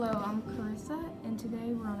Hello, I'm Carisa, and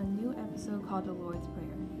today we're on a new episode called The Lord's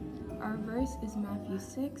Prayer. Our verse is Matthew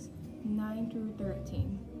 6, 9 through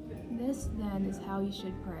 13. This then is how you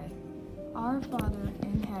should pray. Our Father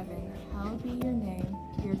in heaven, hallowed be your name,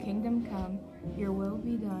 your kingdom come, your will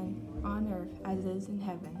be done, on earth as it is in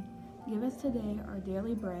heaven. Give us today our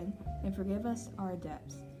daily bread, and forgive us our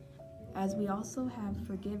debts, as we also have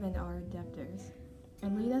forgiven our debtors.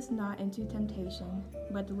 And lead us not into temptation,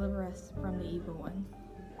 but deliver us from the evil one.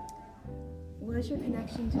 What is your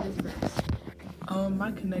connection to this verse?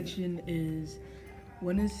 My connection is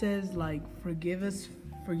when it says forgive us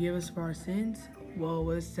for our sins. Well,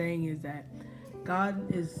 what it's saying is that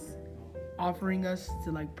God is offering us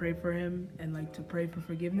to pray for Him and to pray for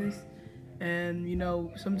forgiveness. And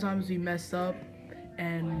sometimes we mess up,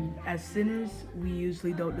 and as sinners, we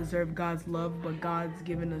usually don't deserve God's love, but God's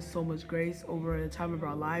given us so much grace over the time of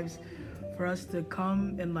our lives for us to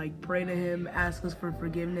come and pray to Him, ask us for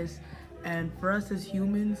forgiveness. And for us as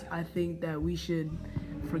humans, I think that we should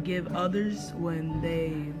forgive others when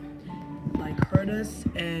they hurt us,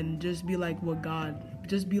 and just be like God.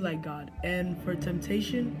 And for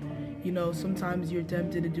temptation, sometimes you're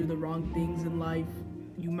tempted to do the wrong things in life.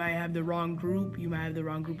 You might have the wrong group, you might have the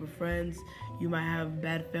wrong group of friends, you might have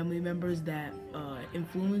bad family members that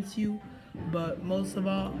influence you. But most of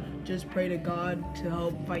all, just pray to God to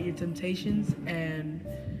help fight your temptations, and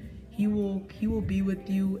He will be with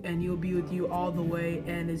you, and He'll be with you all the way.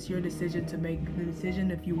 And it's your decision to make the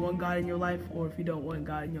decision if you want God in your life or if you don't want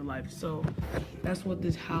God in your life. So that's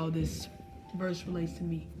how this verse relates to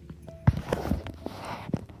me.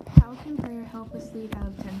 How can prayer help us lead out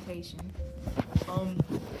of temptation?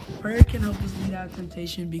 Prayer can help us lead out of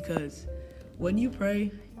temptation because when you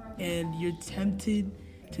pray and you're tempted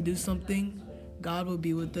to do something, God will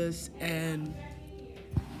be with us. And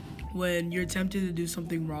when you're tempted to do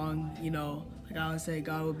something wrong, I would say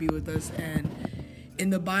God will be with us. And in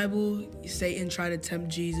the Bible, Satan tried to tempt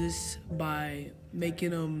Jesus by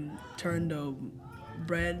making him turn the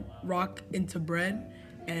rock into bread.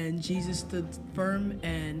 And Jesus stood firm,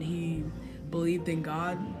 and he believed in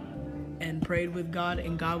God and prayed with God,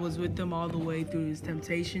 and God was with him all the way through his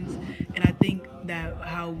temptations. And I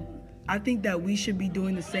think that we should be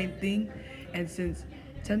doing the same thing. And since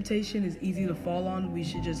temptation is easy to fall on, we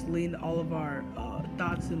should just lean all of our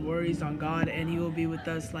thoughts and worries on God, and He will be with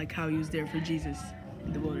us like how He was there for Jesus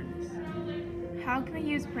in the wilderness. How can we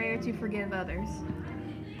use prayer to forgive others?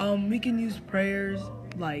 We can use prayers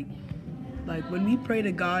like when we pray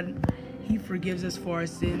to God, He forgives us for our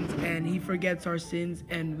sins, and He forgets our sins,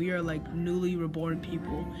 and we are newly reborn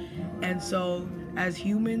people. And so as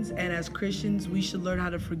humans and as Christians, we should learn how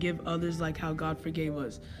to forgive others like how God forgave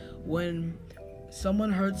us. When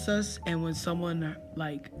someone hurts us, and when someone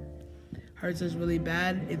hurts us really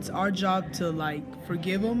bad, it's our job to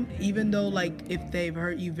forgive them, even though if they've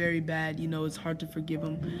hurt you very bad, it's hard to forgive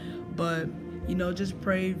them. But just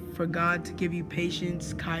pray for God to give you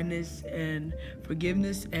patience, kindness, and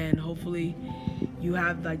forgiveness, and hopefully you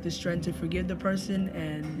have the strength to forgive the person.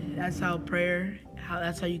 And that's how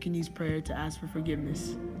you can use prayer to ask for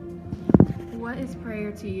forgiveness. What is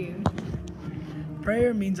prayer to you?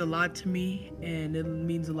 Prayer means a lot to me, and it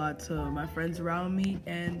means a lot to my friends around me.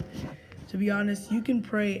 And to be honest, you can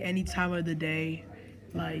pray any time of the day.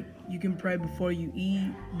 You can pray before you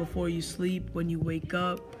eat, before you sleep, when you wake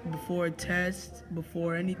up, before a test,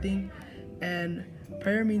 before anything. And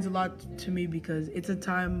prayer means a lot to me because it's a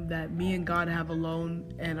time that me and God have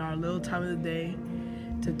alone, and our little time of the day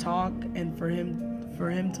to talk, and for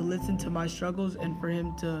him to listen to my struggles, and for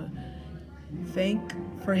him to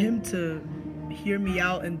hear me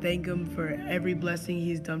out and thank Him for every blessing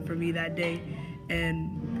He's done for me that day.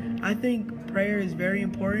 And I think prayer is very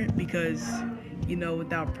important because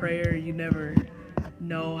without prayer, you never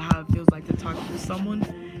know how it feels like to talk to someone.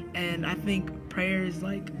 And I think prayer is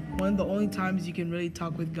one of the only times you can really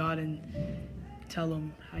talk with God and tell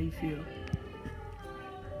Him how you feel.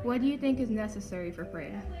 What do you think is necessary for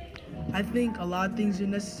prayer? I think a lot of things are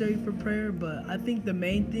necessary for prayer, but I think the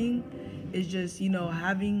main thing is just,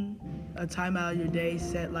 having a time out of your day,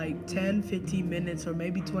 set 10, 15 minutes or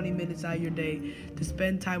maybe 20 minutes out of your day to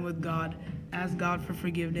spend time with God, ask God for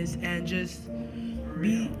forgiveness, and just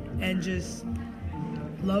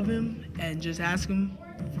love Him and just ask Him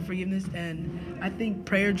for forgiveness. And I think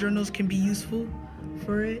prayer journals can be useful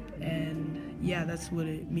for it, and yeah, that's what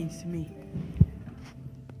it means to me.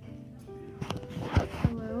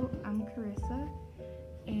 Hello, I'm Carisa,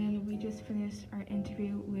 and we just finished our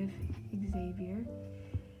interview with Xavier.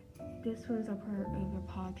 This was a part of a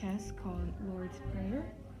podcast called Lord's Prayer,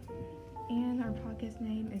 and our podcast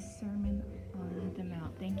name is Sermon on the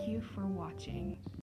Mount. Thank you for watching.